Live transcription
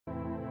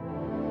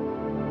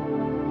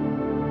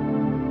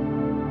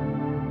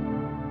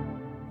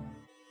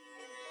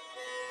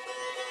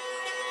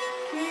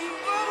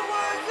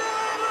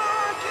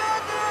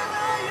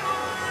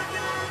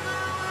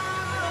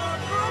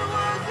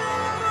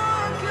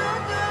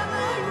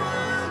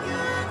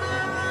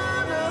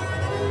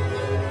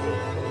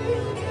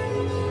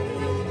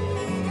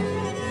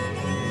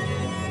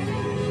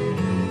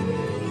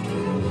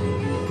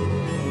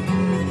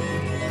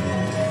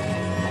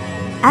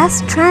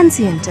as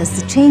transient as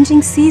the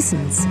changing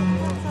seasons,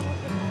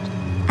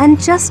 and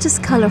just as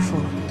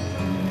colorful.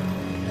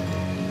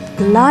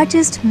 The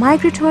largest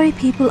migratory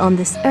people on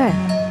this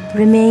earth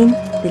remain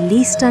the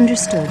least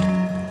understood.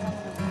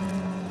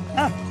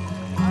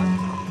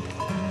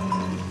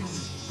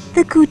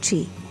 The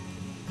Koochi,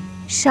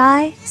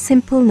 shy,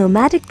 simple,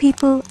 nomadic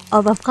people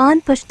of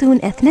Afghan Pashtun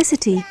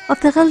ethnicity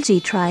of the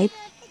Ghalji tribe,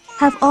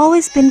 have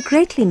always been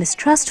greatly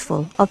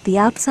mistrustful of the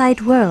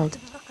outside world,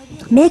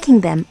 making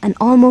them an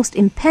almost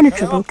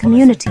impenetrable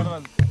community.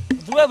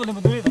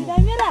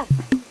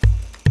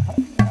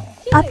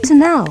 Up to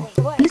now,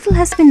 little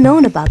has been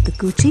known about the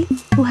Koochi,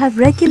 who have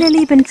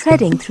regularly been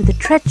treading through the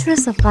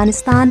treacherous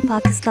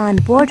Afghanistan-Pakistan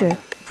border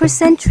for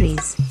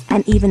centuries,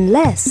 and even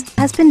less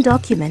has been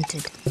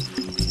documented.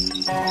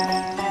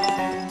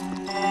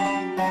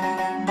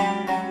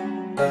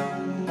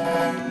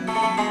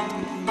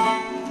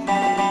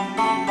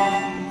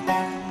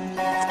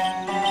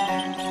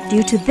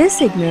 Due to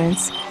this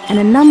ignorance and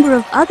a number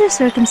of other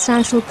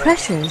circumstantial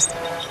pressures,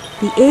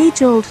 the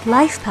age-old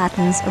life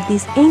patterns of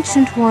these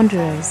ancient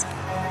wanderers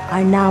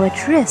are now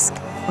at risk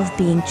of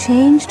being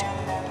changed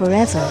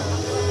forever.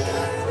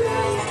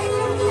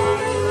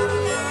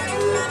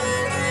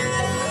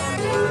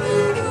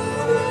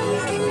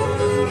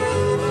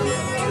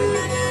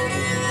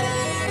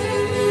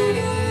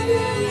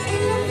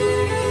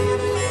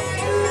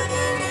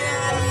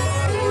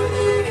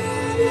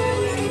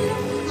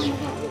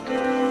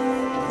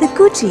 The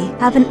Koochi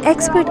have an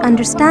expert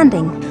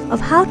understanding of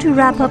how to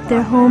wrap up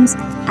their homes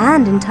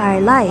and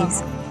entire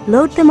lives,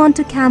 load them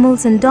onto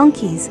camels and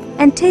donkeys,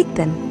 and take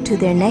them to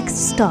their next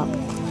stop.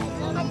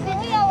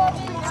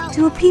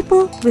 To a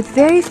people with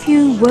very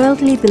few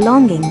worldly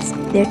belongings,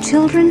 their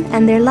children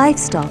and their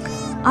livestock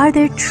are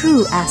their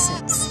true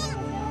assets.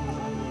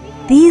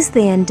 These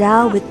they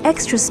endow with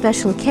extra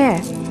special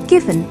care,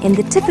 given in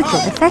the typical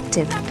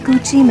effective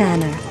Koochi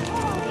manner.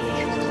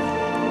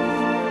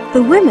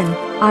 The women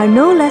are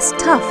no less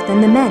tough than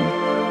the men.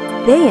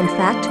 They in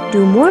fact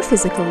do more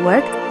physical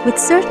work, with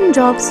certain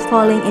jobs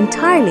falling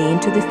entirely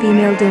into the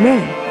female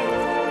domain.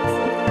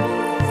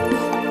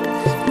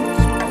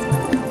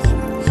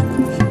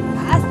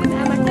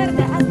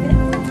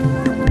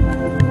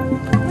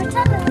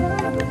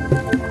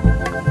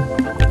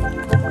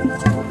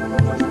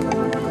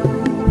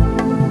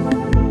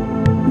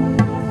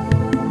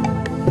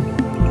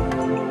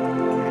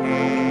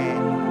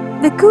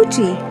 The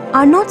Koochi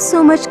are not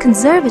so much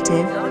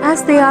conservative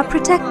as they are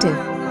protective.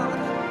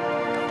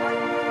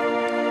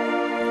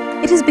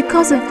 It is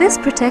because of this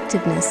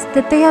protectiveness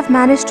that they have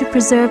managed to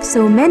preserve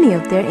so many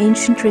of their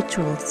ancient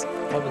rituals.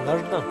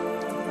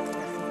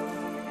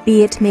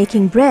 Be it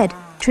making bread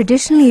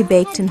traditionally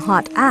baked in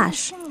hot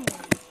ash,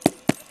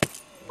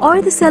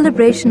 or the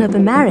celebration of a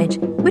marriage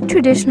with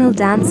traditional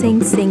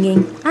dancing, singing,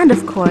 and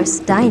of course,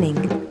 dining.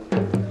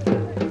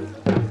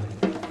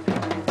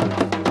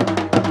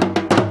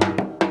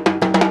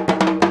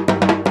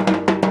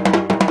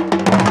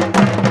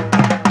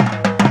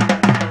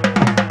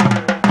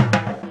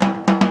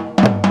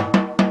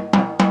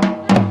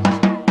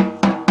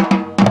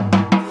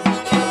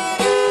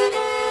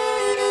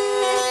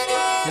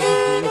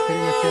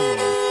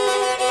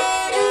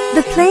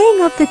 The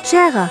playing of the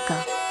cheraka,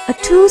 a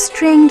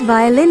two-stringed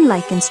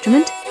violin-like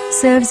instrument,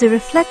 serves a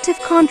reflective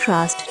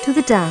contrast to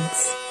the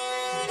dance.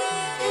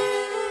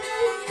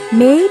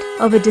 Made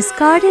of a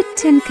discarded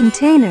tin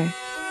container,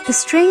 the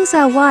strings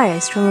are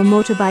wires from a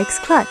motorbike's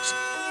clutch,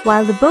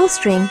 while the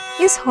bowstring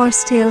is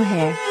horsetail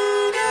hair.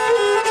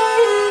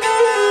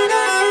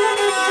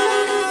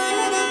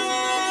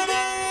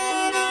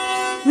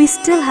 We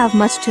still have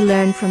much to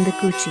learn from the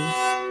Koochi.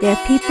 Their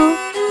people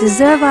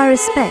deserve our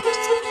respect,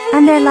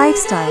 and their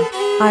lifestyle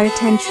our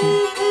attention.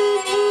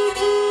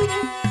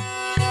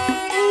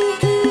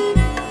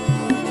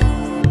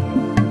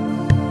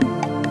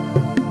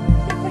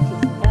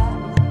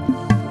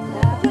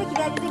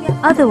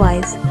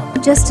 Otherwise,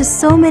 just as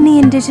so many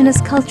indigenous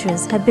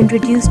cultures have been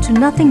reduced to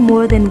nothing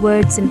more than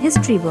words in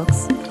history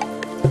books,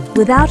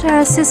 without our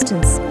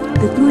assistance,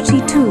 the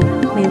Koochi too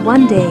may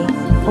one day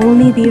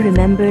only be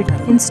remembered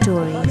in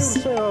stories.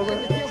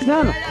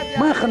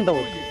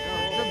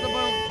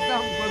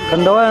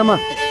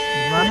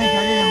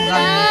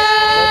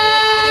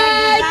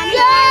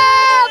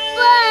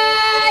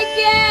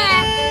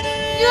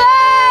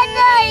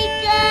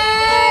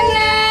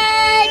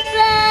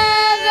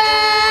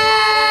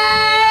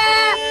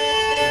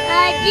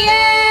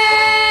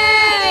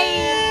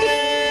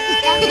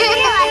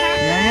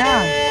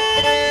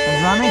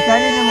 زمانی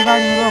کاری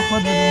نمی‌کنیم رو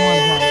خود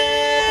بدون